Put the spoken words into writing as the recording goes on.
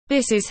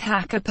This is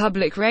Hacker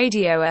Public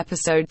Radio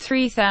episode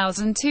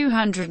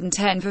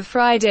 3210 for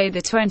Friday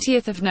the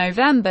 20th of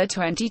November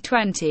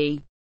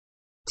 2020.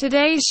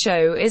 Today's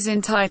show is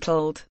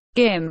entitled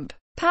GIMP,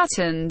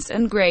 Patterns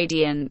and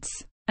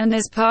Gradients, and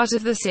as part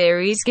of the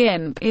series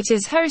GIMP, it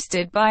is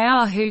hosted by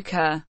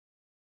Ahuka,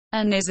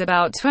 and is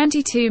about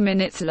 22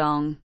 minutes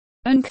long,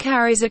 and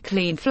carries a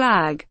clean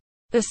flag.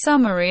 The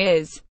summary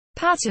is,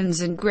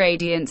 patterns and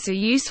gradients are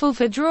useful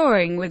for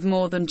drawing with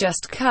more than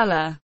just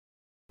color.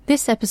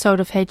 This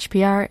episode of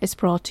HPR is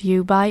brought to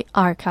you by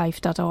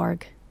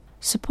archive.org.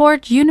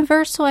 Support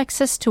universal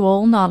access to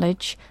all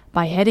knowledge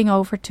by heading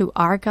over to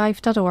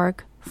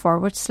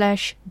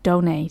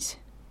archive.org/donate.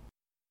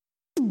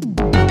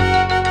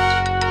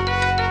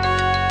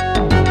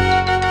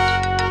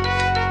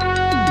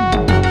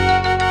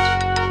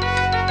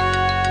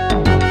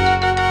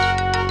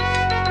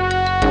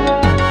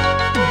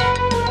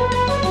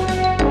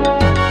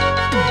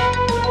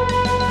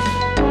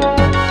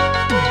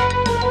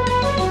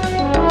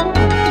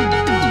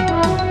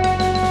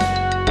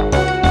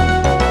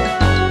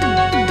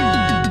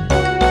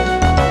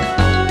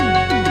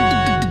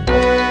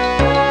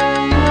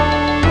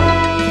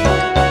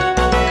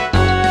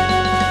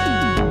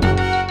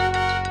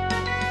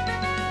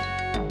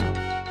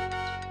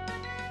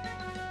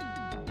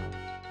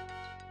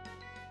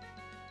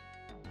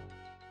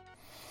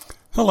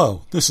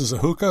 Hello, this is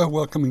Ahuka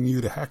welcoming you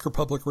to Hacker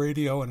Public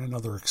Radio and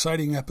another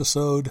exciting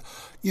episode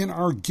in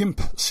our GIMP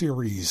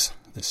series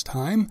this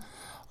time.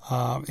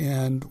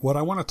 And what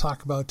I want to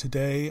talk about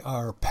today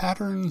are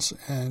patterns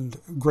and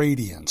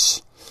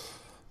gradients.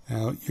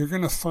 Now, you're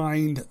going to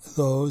find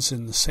those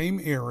in the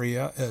same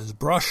area as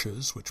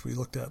brushes, which we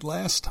looked at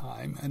last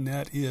time, and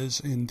that is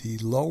in the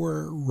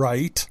lower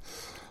right.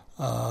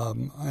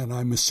 And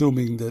I'm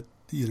assuming that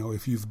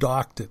if you've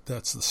docked it,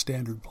 that's the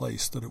standard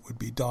place that it would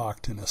be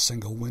docked in a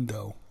single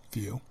window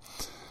view.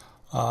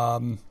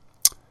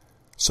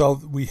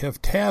 So we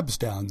have tabs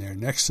down there.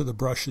 Next to the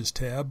brushes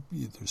tab,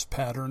 there's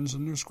patterns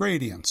and there's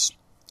gradients.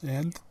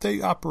 And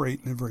they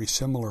operate in a very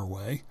similar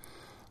way.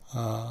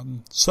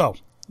 So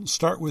let's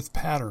start with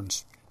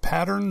patterns.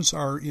 Patterns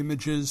are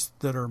images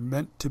that are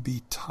meant to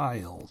be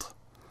tiled.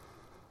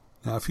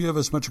 Now, if you have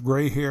as much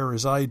gray hair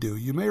as I do,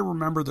 you may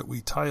remember that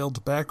we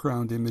tiled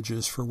background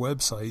images for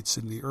websites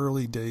in the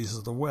early days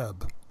of the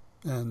web.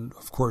 And,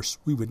 of course,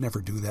 we would never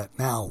do that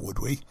now, would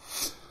we?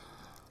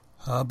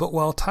 But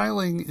while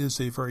tiling is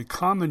a very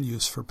common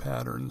use for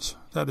patterns,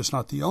 that is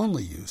not the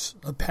only use.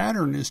 A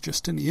pattern is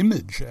just an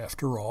image,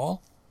 after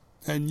all,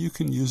 and you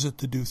can use it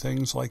to do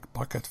things like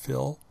bucket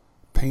fill,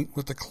 paint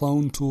with the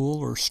clone tool,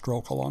 or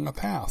stroke along a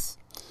path.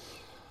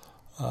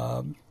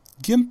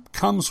 GIMP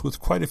comes with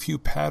quite a few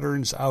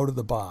patterns out of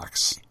the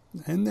box,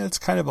 and that's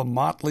kind of a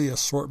motley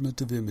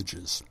assortment of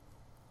images.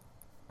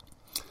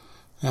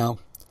 Now,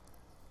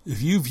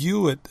 if you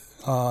view it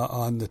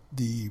on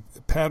the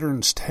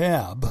Patterns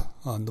tab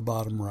on the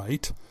bottom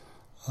right,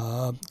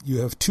 you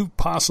have two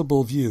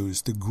possible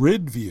views. The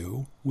grid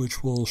view,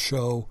 which will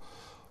show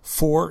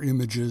 4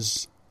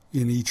 images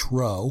in each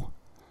row,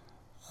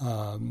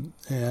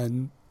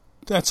 and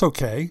that's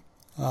okay.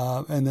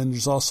 And then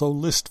there's also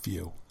list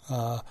view.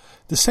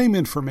 The same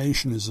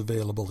information is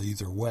available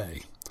either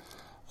way.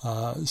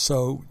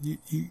 So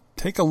you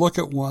take a look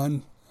at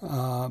one,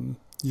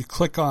 you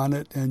click on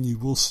it, and you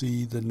will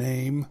see the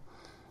name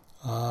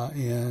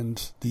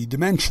and the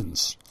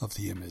dimensions of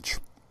the image.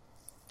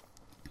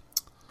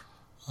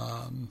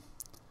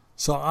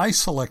 So I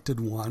selected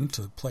one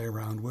to play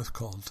around with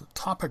called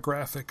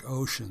Topographic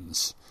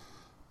Oceans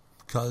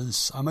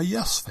because I'm a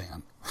Yes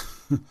fan.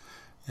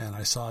 And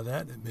I saw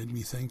that. It made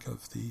me think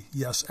of the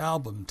Yes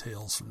album,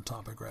 Tales from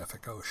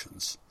Topographic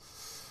Oceans.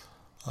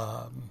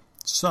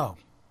 So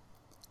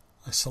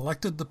I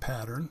selected the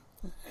pattern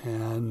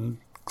and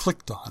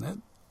clicked on it.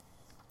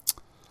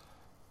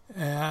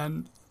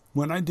 And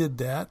when I did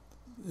that,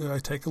 I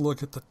take a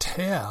look at the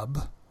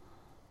tab.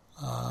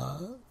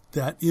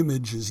 That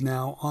image is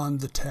now on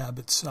the tab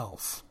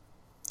itself.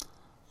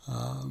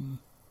 And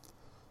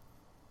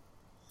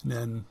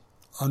then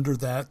under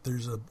that,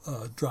 there's a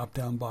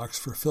drop-down box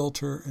for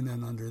filter, and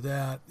then under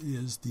that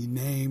is the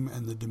name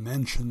and the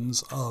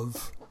dimensions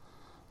of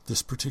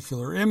this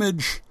particular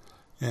image,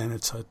 and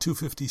it's a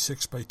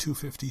 256 by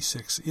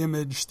 256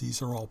 image.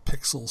 These are all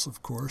pixels,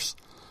 of course.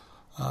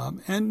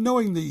 And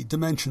knowing the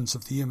dimensions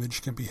of the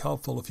image can be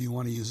helpful if you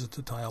want to use it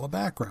to tile a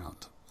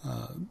background.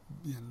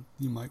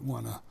 You might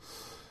want to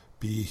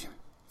be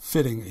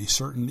fitting a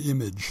certain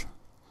image,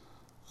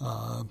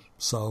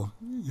 so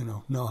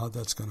know how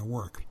that's going to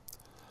work.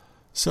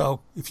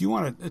 So if you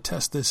want to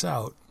test this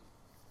out,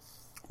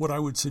 what I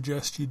would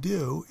suggest you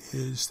do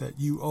is that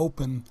you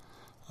open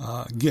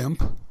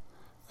GIMP,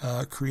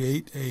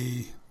 create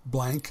a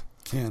blank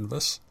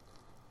canvas,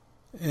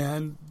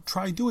 and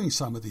try doing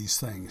some of these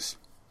things.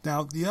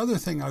 Now, the other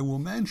thing I will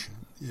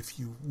mention, if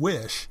you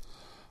wish,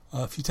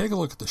 if you take a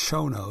look at the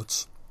show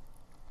notes,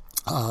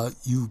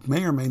 you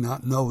may or may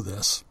not know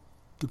this,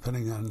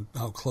 depending on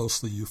how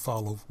closely you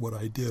follow what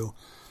I do.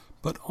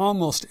 But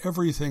almost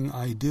everything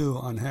I do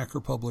on Hacker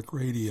Public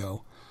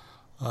Radio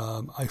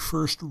I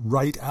first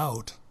write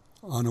out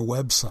on a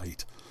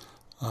website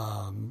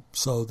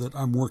so that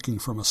I'm working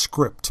from a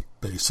script,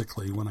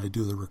 basically, when I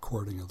do the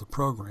recording of the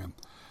program.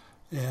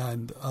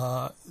 And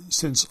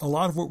since a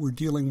lot of what we're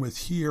dealing with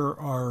here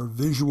are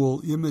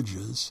visual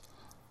images,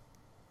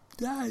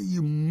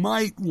 you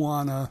might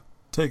want to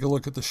take a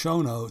look at the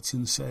show notes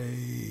and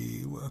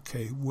say,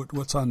 okay,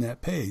 what's on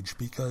that page?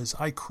 Because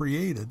I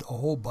created a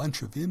whole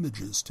bunch of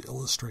images to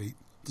illustrate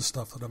the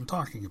stuff that I'm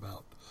talking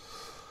about.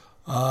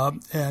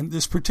 And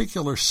this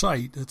particular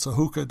site, it's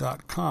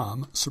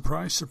ahuka.com,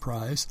 surprise,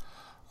 surprise,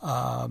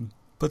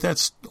 but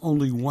that's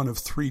only one of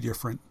 3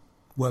 different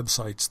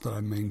websites that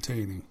I'm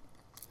maintaining.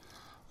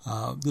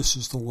 This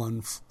is the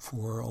one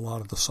for a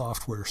lot of the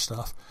software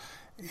stuff.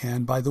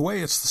 And by the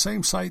way, it's the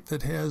same site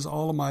that has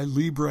all of my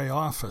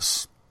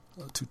LibreOffice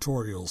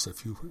tutorials,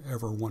 if you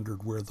ever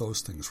wondered where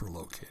those things were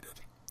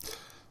located.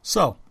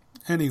 So,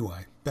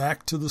 anyway,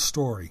 back to the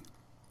story.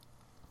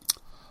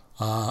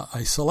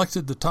 I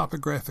selected the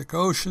topographic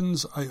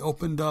oceans. I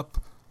opened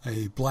up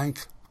a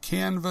blank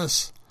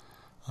canvas.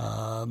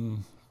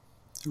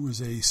 It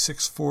was a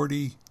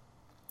 640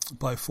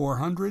 by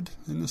 400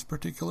 in this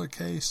particular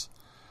case.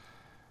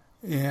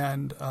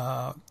 And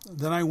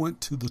then I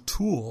went to the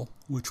tool,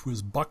 which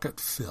was bucket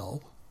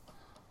fill.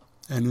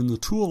 And in the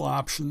tool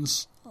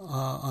options,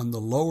 on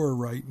the lower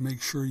right,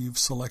 make sure you've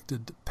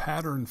selected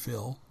pattern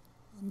fill.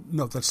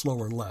 No, that's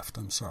lower left,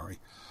 I'm sorry.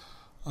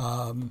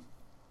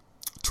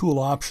 Tool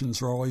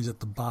options are always at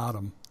the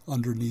bottom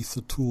underneath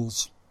the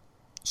tools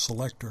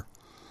selector.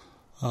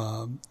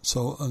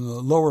 So on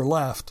the lower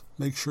left,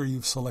 make sure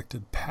you've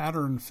selected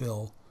pattern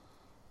fill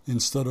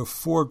instead of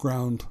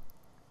foreground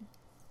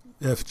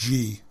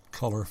FG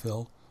color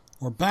fill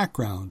or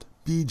background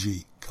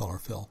BG color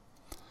fill.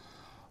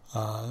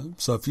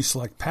 So if you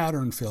select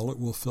pattern fill, it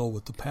will fill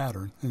with the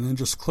pattern, and then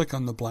just click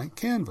on the blank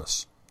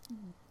canvas.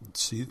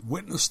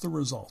 Witness the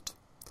result.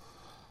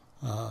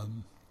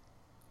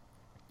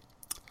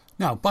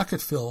 Now,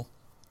 bucket fill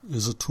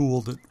is a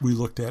tool that we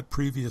looked at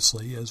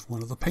previously as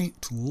one of the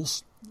paint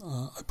tools.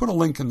 I put a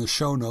link in the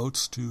show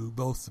notes to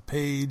both the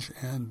page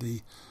and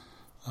the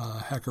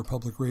Hacker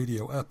Public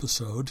Radio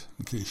episode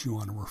in case you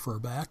want to refer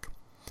back.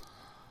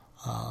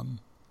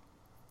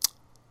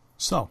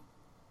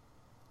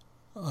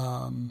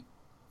 In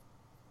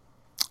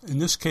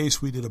this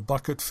case, we did a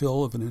bucket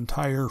fill of an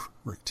entire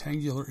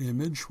rectangular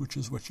image, which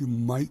is what you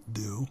might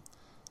do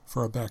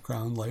for a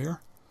background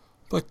layer.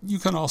 But you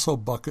can also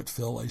bucket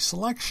fill a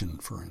selection,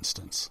 for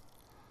instance.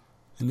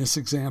 In this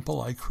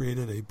example, I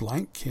created a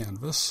blank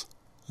canvas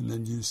and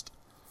then used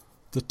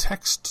the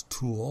text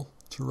tool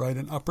to write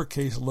an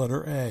uppercase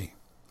letter A.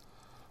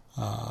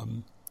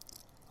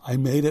 I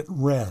made it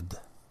red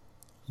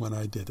when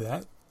I did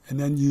that, and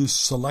then used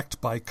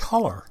select by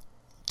color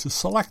to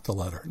select the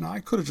letter. Now, I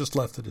could have just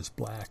left it as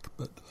black,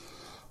 but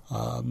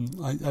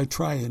I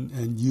try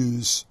and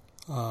use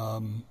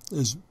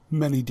as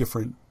many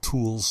different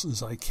tools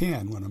as I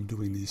can when I'm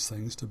doing these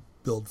things to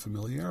build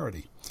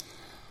familiarity.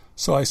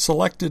 So I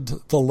selected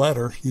the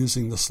letter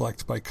using the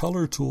select by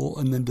color tool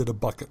and then did a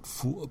bucket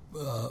fill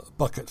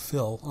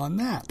on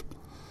that.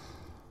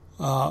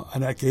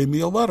 And that gave me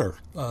a letter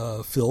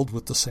filled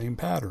with the same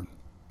pattern.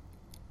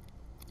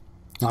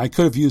 Now, I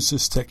could have used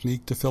this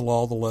technique to fill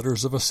all the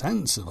letters of a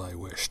sentence if I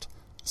wished,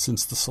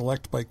 since the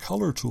select by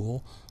color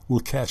tool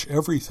will catch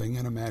everything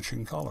in a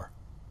matching color.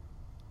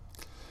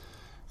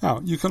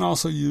 Now, you can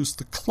also use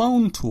the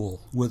clone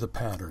tool with a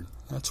pattern.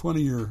 That's one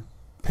of your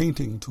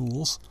painting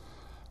tools.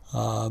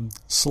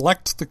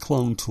 Select the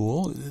clone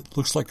tool. It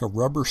looks like a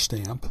rubber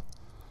stamp.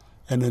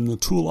 And in the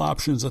tool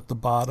options at the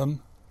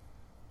bottom,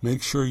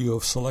 make sure you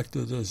have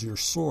selected as your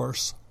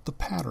source the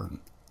pattern.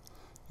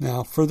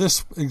 Now, for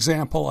this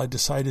example, I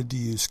decided to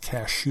use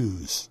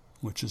cashews,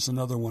 which is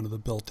another one of the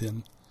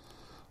built-in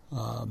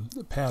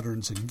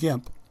patterns in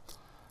GIMP.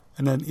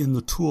 And then in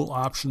the tool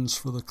options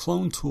for the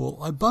clone tool,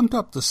 I bumped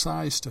up the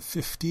size to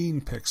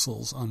 15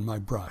 pixels on my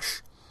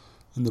brush.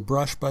 And the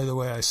brush, by the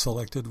way, I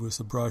selected was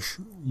the brush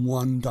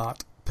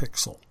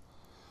 1.pixel.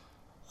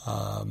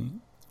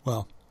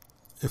 Well,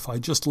 if I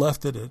just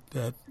left it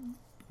at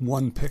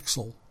 1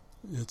 pixel,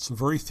 it's a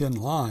very thin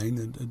line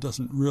and it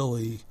doesn't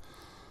really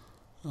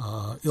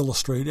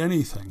illustrate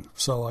anything.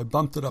 So I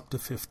bumped it up to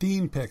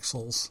 15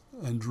 pixels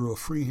and drew a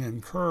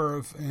freehand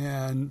curve,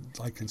 and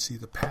I can see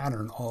the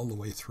pattern all the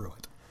way through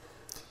it.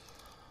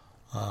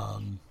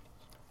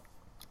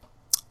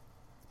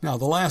 Now,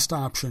 the last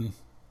option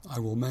I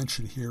will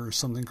mention here is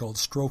something called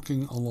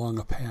stroking along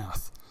a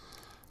path.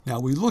 Now,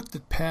 we looked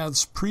at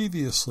paths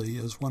previously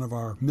as one of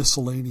our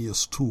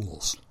miscellaneous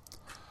tools.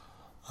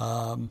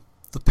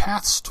 The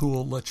Paths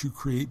tool lets you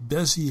create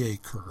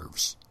Bezier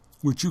curves,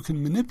 which you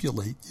can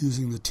manipulate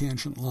using the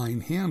tangent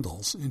line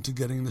handles into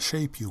getting the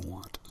shape you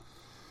want.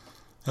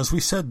 As we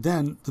said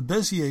then, the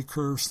Bezier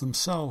curves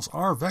themselves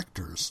are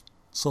vectors,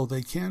 so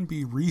they can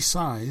be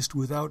resized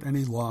without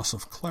any loss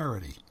of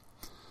clarity.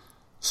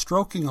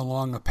 Stroking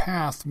along a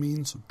path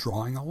means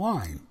drawing a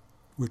line,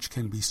 which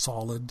can be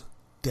solid,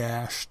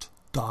 dashed,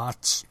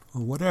 dots,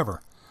 or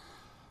whatever.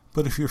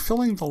 But if you're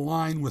filling the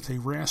line with a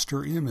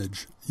raster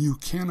image, you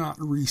cannot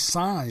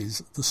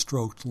resize the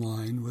stroked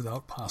line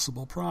without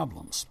possible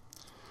problems.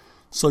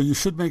 So you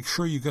should make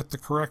sure you get the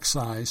correct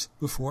size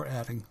before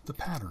adding the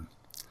pattern.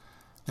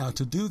 Now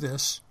to do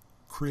this,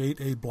 create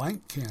a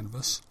blank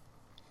canvas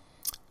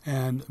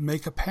and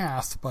make a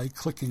path by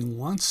clicking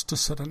once to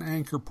set an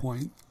anchor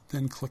point,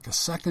 then click a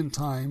second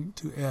time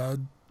to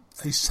add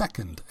a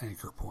second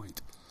anchor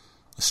point.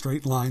 A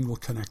straight line will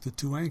connect the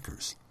two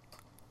anchors.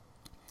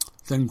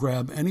 Then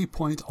grab any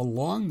point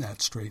along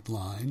that straight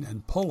line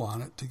and pull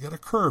on it to get a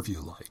curve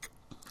you like.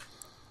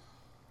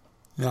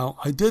 Now,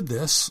 I did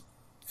this,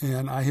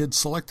 and I had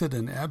selected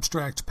an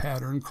abstract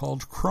pattern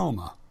called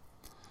chroma.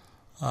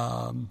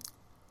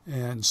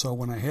 And so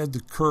when I had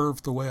the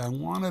curve the way I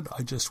wanted,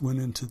 I just went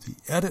into the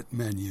Edit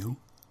menu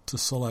to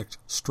select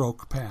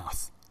Stroke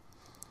Path.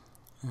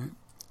 Right?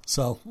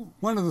 So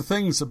one of the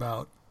things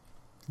about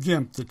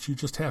GIMP that you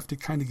just have to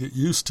kind of get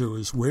used to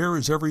is where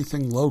is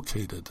everything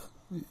located,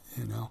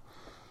 you know.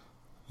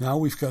 Now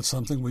we've got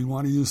something, we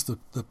want to use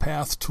the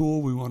path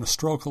tool, we want to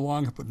stroke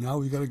along it, but now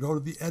we've got to go to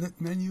the Edit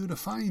menu to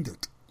find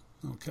it.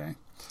 Okay.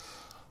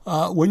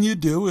 When you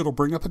do, it'll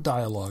bring up a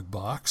dialog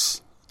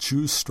box,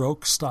 choose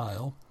stroke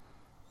style,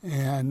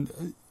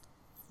 and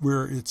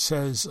where it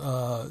says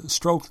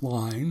stroke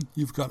line,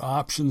 you've got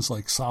options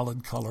like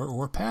solid color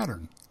or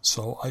pattern.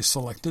 So I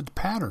selected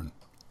pattern.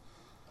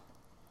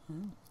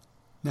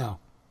 Now,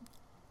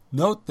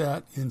 note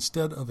that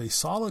instead of a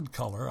solid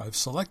color, I've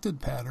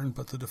selected pattern,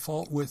 but the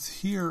default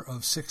width here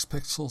of 6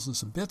 pixels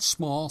is a bit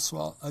small, so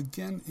I'll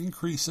again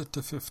increase it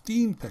to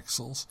 15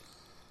 pixels,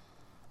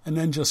 and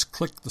then just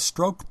click the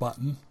stroke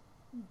button,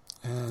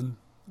 and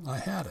I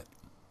had it.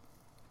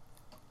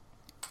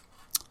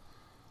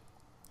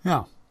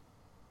 Now,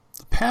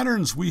 the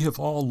patterns we have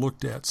all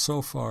looked at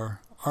so far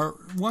are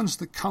ones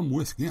that come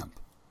with GIMP.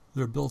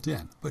 They're built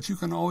in, but you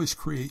can always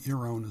create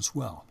your own as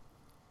well.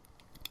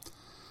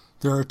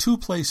 There are 2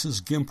 places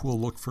GIMP will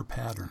look for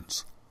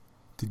patterns.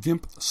 The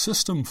GIMP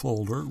system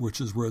folder, which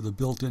is where the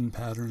built-in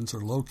patterns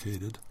are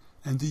located,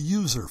 and the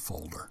user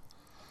folder.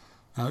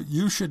 Now,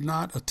 you should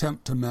not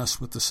attempt to mess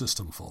with the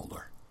system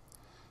folder.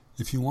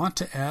 If you want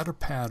to add a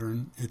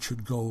pattern, it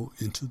should go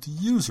into the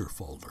user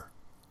folder.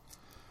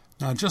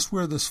 Now, just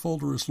where this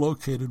folder is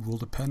located will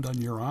depend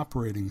on your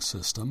operating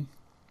system.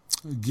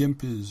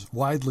 GIMP is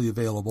widely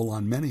available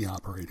on many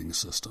operating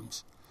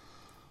systems.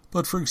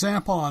 But for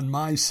example, on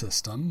my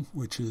system,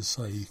 which is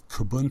a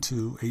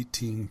Kubuntu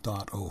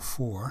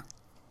 18.04,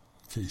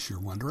 in case you're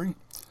wondering,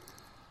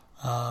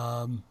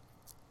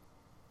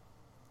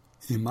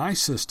 in my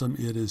system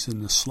it is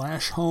in the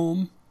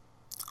 /home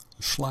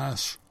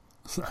 /user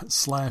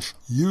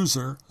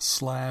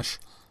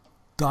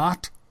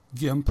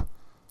 .gimp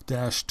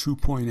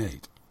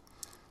 -2.8.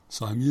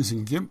 So I'm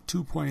using GIMP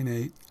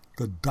 2.8.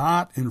 The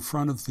dot in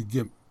front of the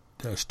GIMP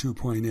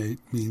 -2.8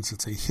 means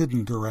it's a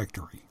hidden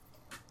directory,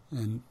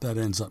 and that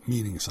ends up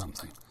meaning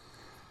something.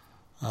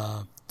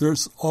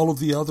 There's all of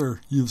the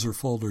other user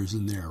folders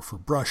in there for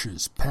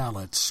brushes,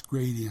 palettes,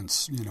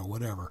 gradients,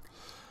 whatever.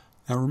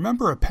 Now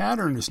remember, a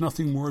pattern is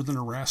nothing more than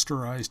a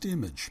rasterized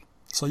image,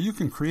 so you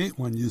can create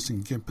one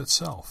using GIMP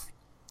itself.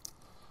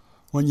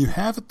 When you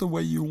have it the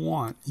way you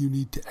want, you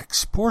need to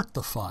export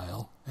the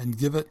file and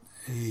give it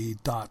a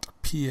 .pat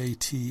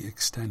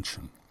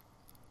extension.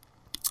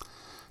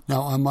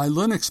 Now on my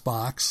Linux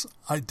box,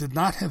 I did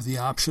not have the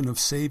option of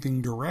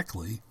saving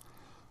directly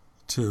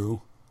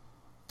to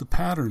the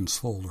patterns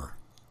folder.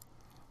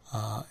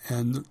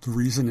 And the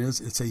reason is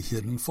it's a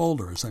hidden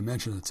folder. As I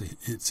mentioned,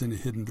 it's in a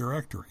hidden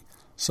directory.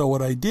 So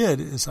what I did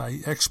is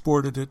I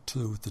exported it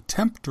to the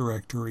temp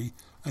directory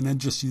and then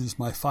just used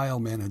my file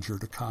manager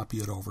to copy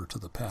it over to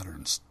the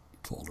patterns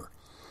folder.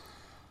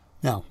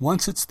 Now,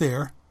 once it's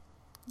there,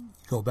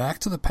 go back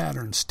to the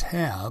patterns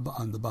tab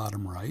on the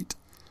bottom right,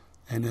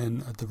 and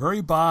then at the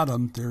very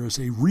bottom there is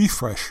a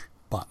refresh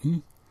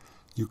button.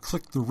 You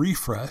click the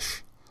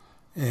refresh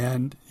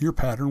and your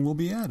pattern will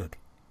be added.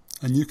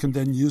 And you can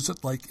then use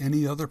it like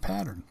any other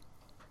pattern.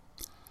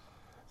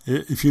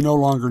 If you no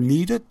longer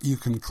need it, you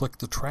can click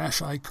the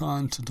trash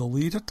icon to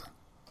delete it,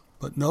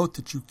 but note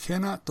that you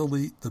cannot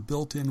delete the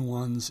built-in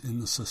ones in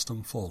the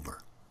system folder.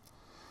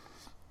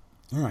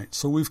 All right,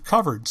 so we've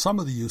covered some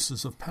of the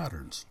uses of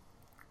patterns.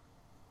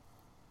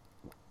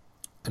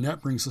 And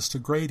that brings us to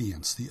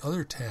gradients, the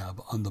other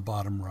tab on the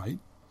bottom right.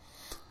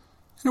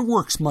 And it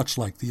works much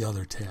like the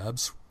other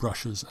tabs,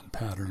 brushes and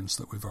patterns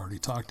that we've already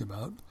talked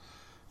about.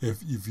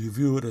 If you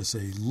view it as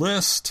a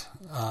list,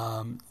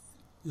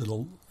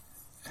 it'll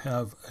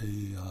have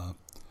a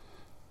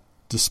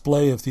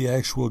display of the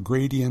actual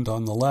gradient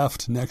on the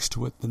left, next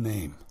to it the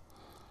name.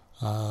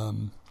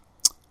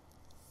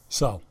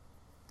 So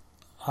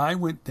I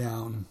went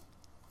down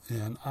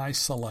and I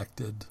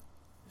selected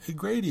a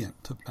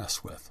gradient to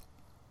mess with.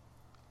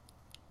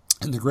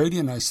 And the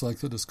gradient I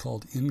selected is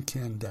called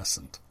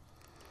incandescent.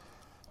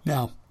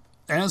 Now,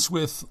 as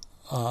with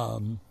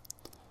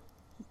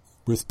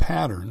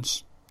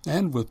patterns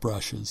and with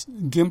brushes,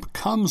 GIMP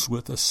comes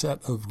with a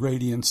set of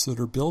gradients that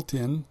are built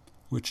in,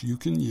 which you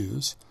can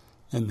use,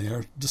 and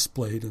they're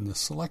displayed in the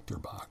selector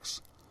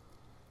box.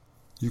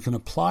 You can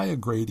apply a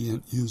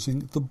gradient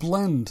using the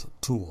blend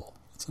tool.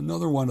 It's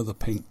another one of the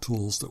paint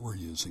tools that we're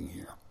using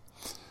here.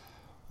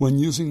 When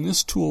using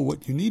this tool,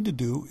 what you need to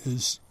do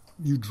is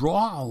you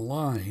draw a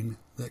line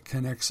that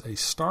connects a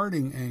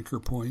starting anchor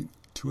point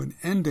to an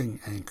ending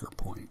anchor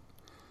point.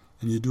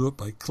 And you do it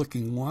by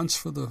clicking once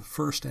for the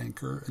first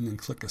anchor and then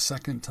click a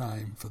second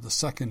time for the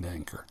second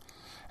anchor.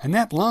 And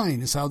that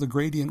line is how the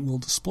gradient will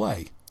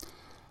display.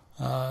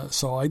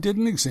 So I did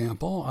an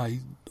example. I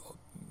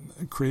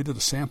created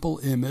a sample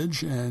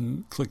image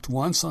and clicked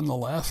once on the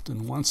left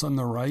and once on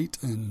the right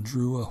and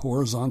drew a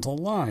horizontal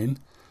line,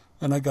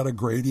 and I got a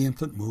gradient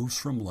that moves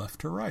from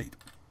left to right.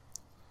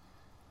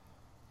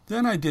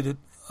 Then I did it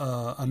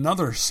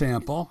another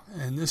sample,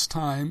 and this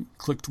time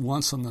clicked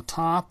once on the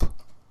top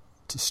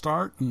to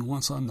start and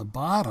once on the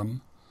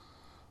bottom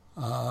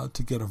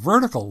to get a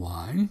vertical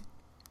line.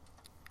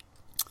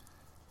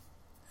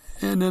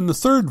 And then the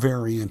third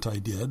variant I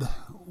did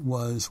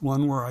was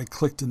one where I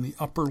clicked in the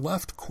upper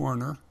left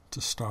corner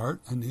to start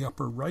and the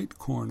upper right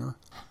corner,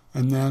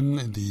 and then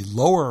in the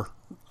lower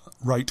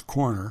right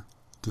corner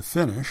to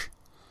finish,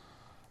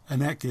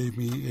 and that gave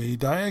me a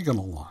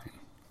diagonal line.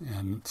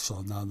 And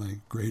so now the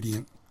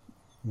gradient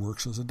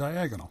works as a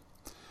diagonal.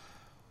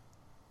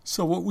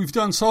 So what we've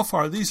done so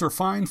far, these are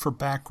fine for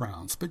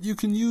backgrounds, but you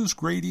can use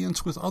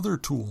gradients with other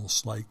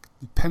tools like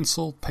the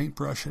pencil,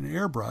 paintbrush, and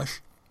airbrush.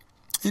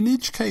 In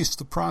each case,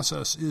 the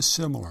process is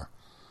similar.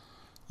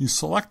 You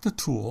select the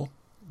tool,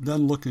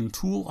 then look in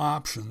Tool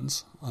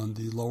Options on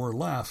the lower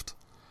left,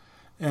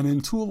 and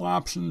in Tool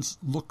Options,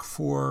 look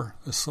for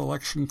a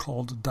selection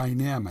called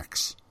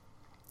Dynamics.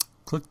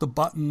 Click the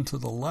button to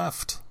the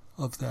left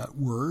of that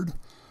word,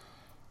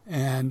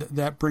 and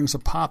that brings a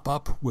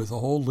pop-up with a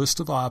whole list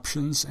of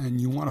options, and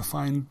you want to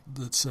find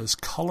that says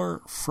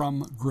Color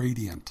from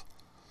Gradient.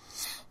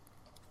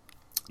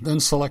 Then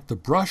select the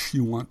brush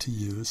you want to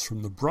use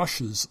from the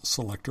Brushes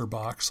selector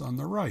box on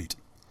the right.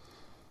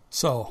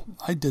 So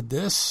I did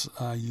this.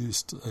 I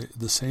used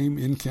the same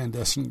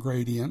incandescent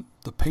gradient,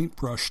 the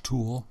paintbrush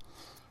tool,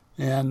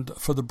 and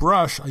for the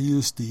brush I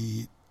used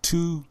the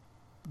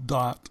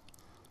 2-dot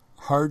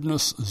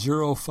hardness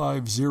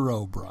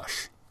 050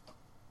 brush.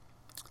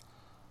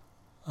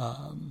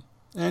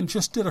 And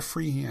just did a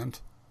freehand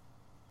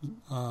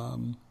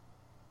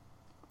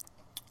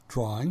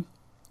drawing,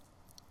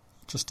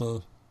 just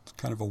a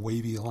kind of a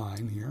wavy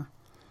line here.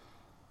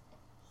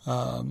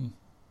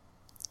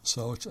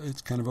 So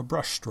it's kind of a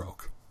brush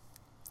stroke.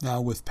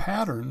 Now with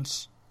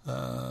patterns,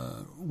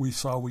 we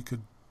saw we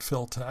could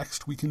fill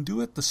text. We can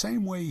do it the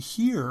same way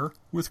here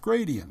with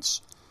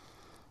gradients.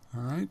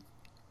 All right.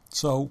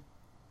 So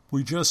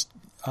we just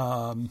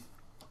open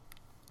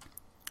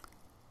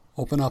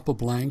up a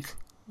blank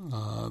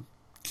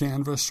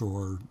canvas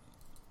or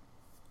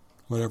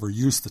whatever.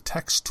 Use the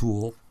text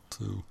tool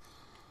to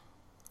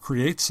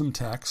create some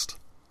text.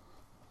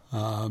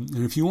 And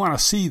if you want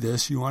to see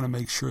this, you want to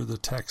make sure the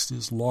text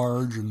is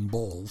large and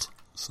bold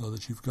so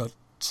that you've got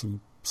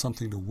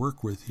something to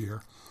work with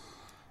here.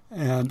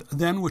 And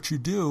then what you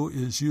do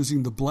is,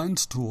 using the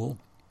Blends tool,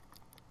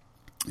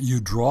 you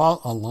draw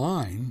a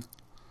line,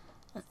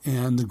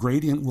 and the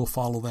gradient will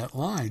follow that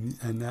line,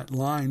 and that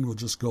line will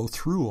just go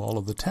through all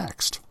of the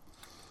text.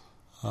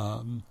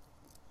 And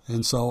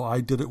so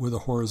I did it with a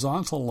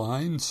horizontal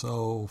line,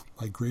 so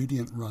my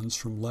gradient runs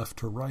from left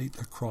to right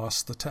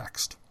across the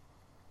text.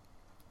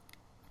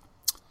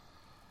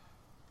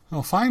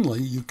 Now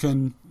finally, you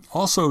can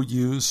also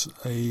use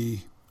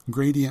a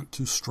gradient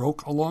to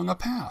stroke along a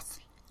path,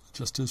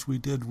 just as we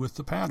did with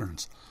the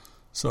patterns.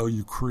 So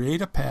you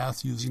create a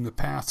path using the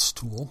Paths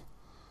tool,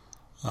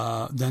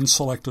 then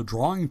select a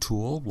drawing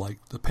tool like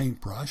the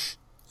paintbrush,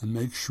 and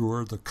make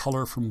sure the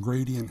color from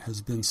gradient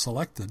has been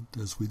selected,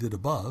 as we did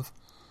above.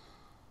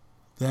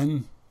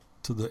 Then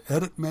to the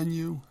Edit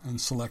menu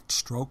and select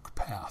Stroke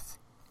Path.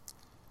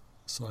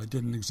 So I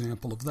did an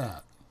example of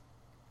that.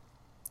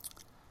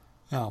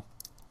 Now,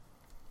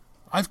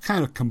 I've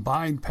kind of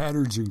combined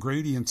patterns and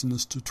gradients in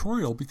this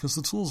tutorial because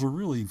the tools are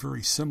really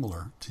very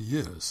similar to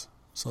use.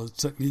 So the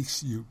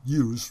techniques you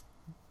use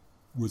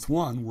with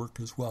one work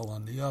as well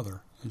on the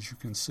other, as you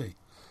can see.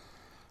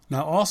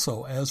 Now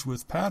also, as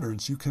with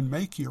patterns, you can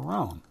make your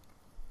own.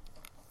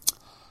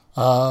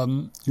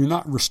 You're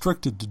not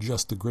restricted to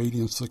just the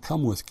gradients that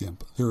come with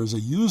GIMP. There is a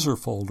user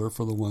folder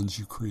for the ones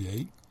you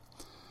create.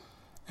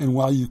 And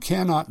while you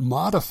cannot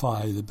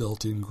modify the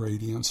built-in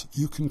gradients,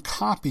 you can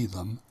copy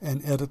them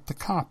and edit the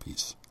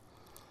copies.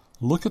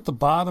 Look at the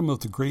bottom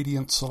of the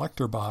gradient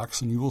selector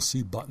box and you will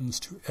see buttons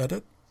to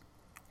edit,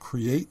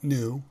 create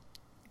new,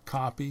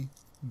 copy,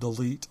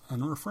 delete,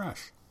 and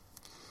refresh.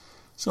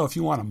 So if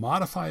you want to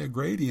modify a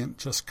gradient,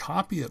 just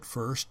copy it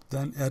first,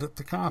 then edit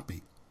the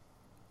copy.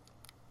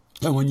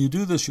 And when you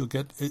do this, you'll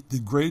get the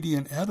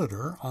gradient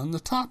editor on the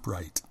top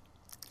right.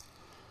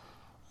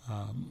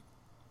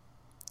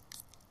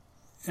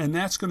 And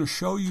that's going to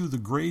show you the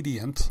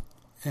gradient,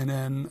 and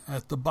then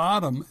at the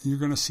bottom you're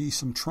going to see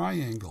some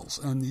triangles,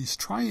 and these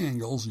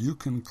triangles you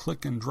can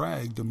click and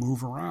drag to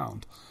move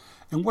around.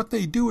 And what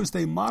they do is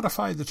they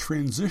modify the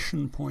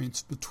transition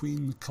points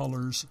between the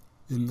colors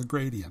in the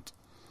gradient.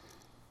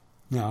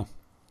 Now,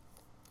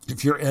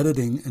 if you're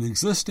editing an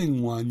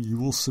existing one, you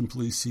will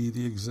simply see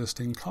the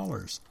existing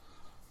colors.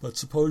 But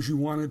suppose you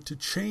wanted to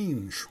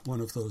change one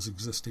of those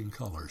existing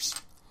colors.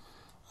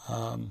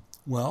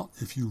 Well,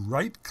 if you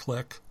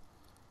right-click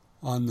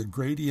on the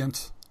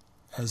gradient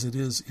as it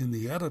is in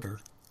the editor,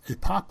 a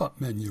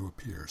pop-up menu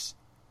appears.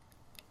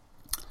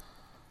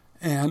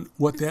 And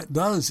what that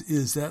does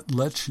is that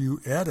lets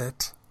you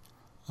edit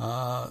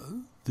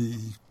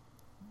the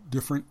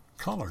different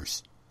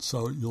colors.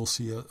 So you'll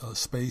see a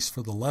space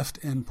for the left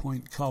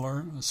endpoint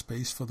color, a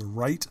space for the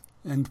right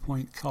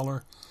endpoint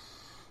color.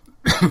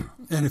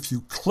 And if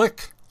you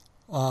click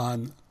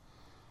on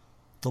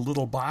the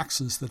little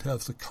boxes that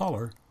have the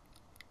color,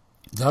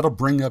 that'll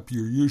bring up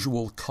your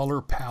usual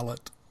color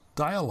palette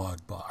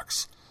dialog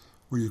box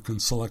where you can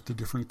select a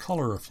different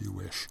color if you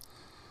wish.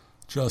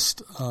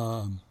 Just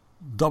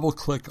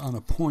double-click on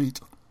a point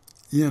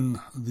in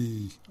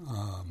the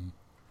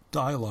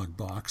dialog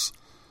box,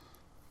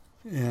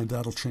 and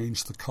that'll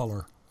change the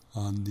color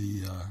on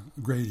the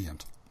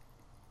gradient.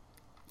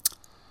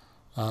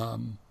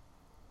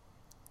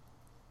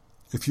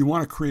 If you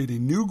want to create a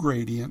new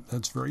gradient,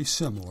 that's very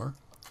similar.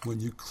 When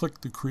you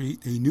click the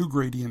Create a New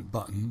Gradient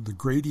button, the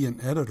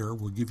gradient editor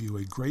will give you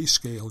a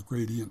grayscale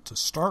gradient to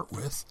start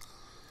with.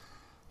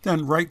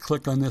 Then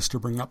right-click on this to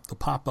bring up the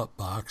pop-up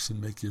box and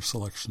make your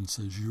selections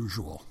as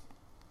usual.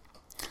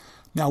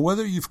 Now,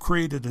 whether you've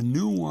created a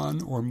new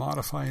one or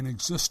modify an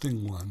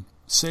existing one,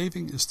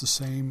 saving is the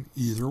same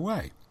either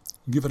way.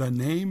 Give it a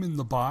name in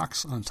the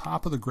box on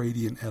top of the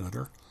gradient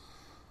editor,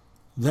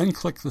 then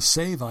click the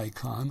Save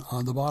icon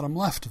on the bottom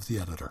left of the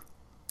editor.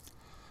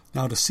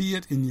 Now, to see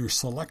it in your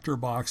selector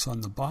box on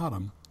the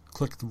bottom,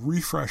 click the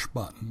Refresh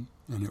button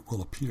and it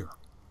will appear.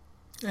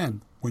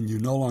 And when you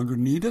no longer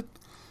need it,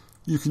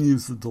 you can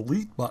use the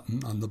Delete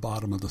button on the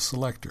bottom of the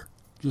selector.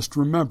 Just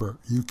remember,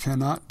 you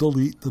cannot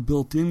delete the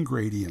built-in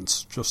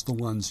gradients, just the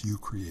ones you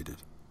created.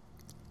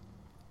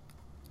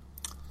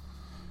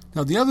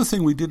 Now, the other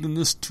thing we did in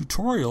this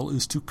tutorial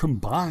is to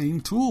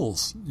combine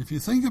tools. If you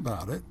think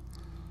about it,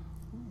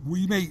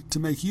 to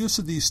make use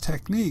of these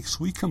techniques,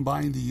 we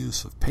combined the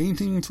use of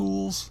painting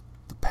tools,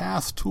 the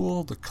path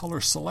tool, the color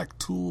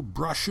select tool,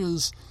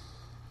 brushes,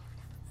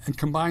 and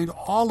combined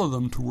all of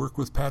them to work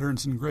with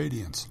patterns and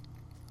gradients.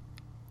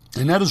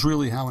 And that is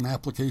really how an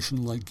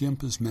application like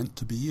GIMP is meant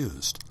to be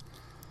used.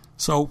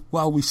 So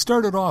while we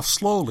started off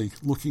slowly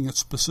looking at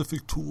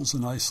specific tools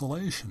in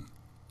isolation,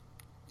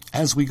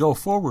 as we go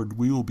forward,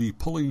 we will be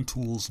pulling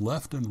tools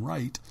left and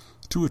right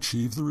to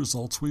achieve the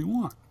results we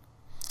want.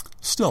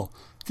 Still,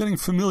 getting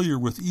familiar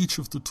with each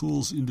of the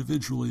tools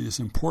individually is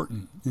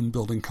important in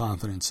building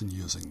confidence in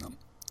using them.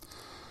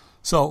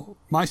 So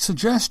my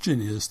suggestion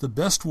is the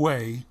best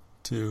way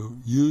to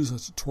use a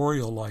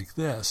tutorial like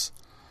this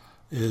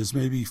is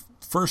maybe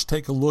first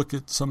take a look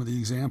at some of the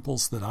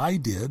examples that I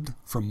did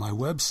from my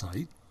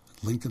website,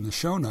 link in the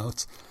show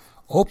notes,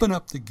 open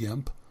up the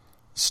GIMP,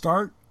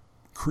 start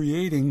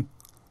creating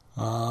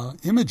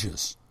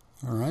images.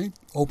 All right,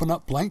 open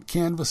up blank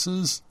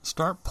canvases,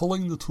 start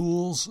pulling the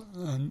tools,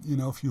 and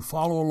if you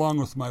follow along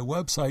with my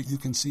website, you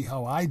can see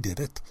how I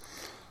did it.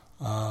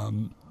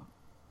 And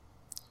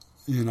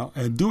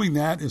doing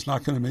that is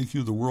not going to make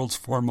you the world's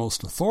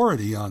foremost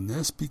authority on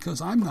this,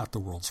 because I'm not the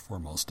world's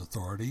foremost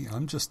authority.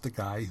 I'm just the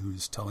guy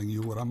who's telling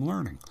you what I'm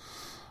learning.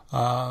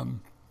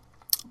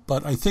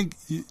 But I think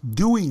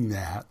doing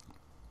that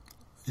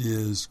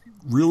is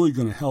really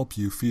going to help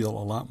you feel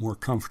a lot more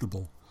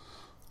comfortable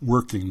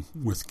working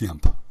with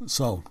GIMP.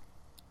 So,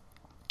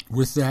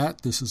 with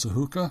that, this is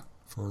Ahuka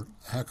for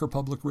Hacker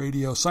Public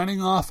Radio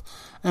signing off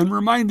and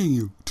reminding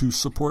you to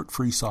support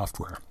free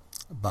software.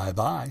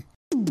 Bye-bye.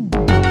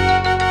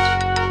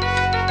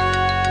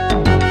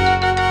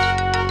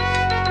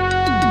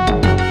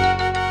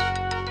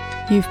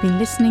 You've been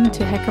listening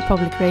to Hacker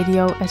Public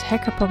Radio at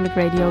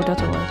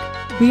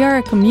hackerpublicradio.org. We are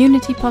a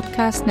community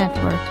podcast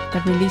network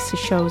that releases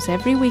shows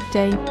every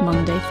weekday,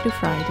 Monday through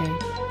Friday.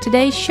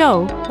 Today's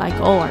show, like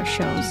all our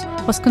shows,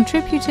 was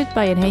contributed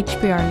by an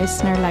HPR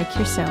listener like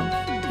yourself.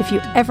 If you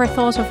ever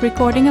thought of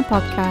recording a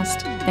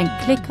podcast, then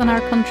click on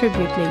our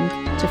Contribute link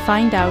to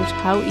find out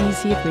how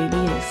easy it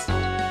really is.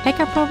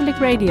 Hacker Public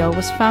Radio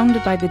was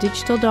founded by the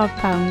Digital Dog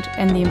Pound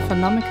and the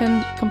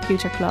Infonomicon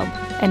Computer Club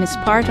and is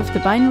part of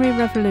the binary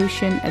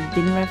revolution at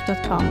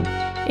binrev.com.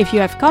 If you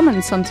have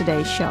comments on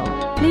today's show,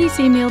 please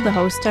email the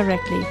host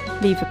directly,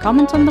 leave a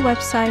comment on the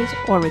website,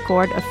 or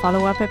record a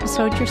follow-up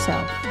episode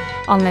yourself.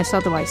 Unless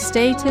otherwise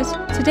stated,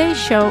 today's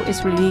show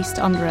is released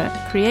under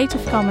a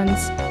Creative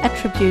Commons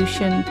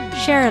Attribution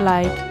Share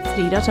Alike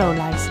 3.0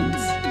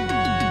 license.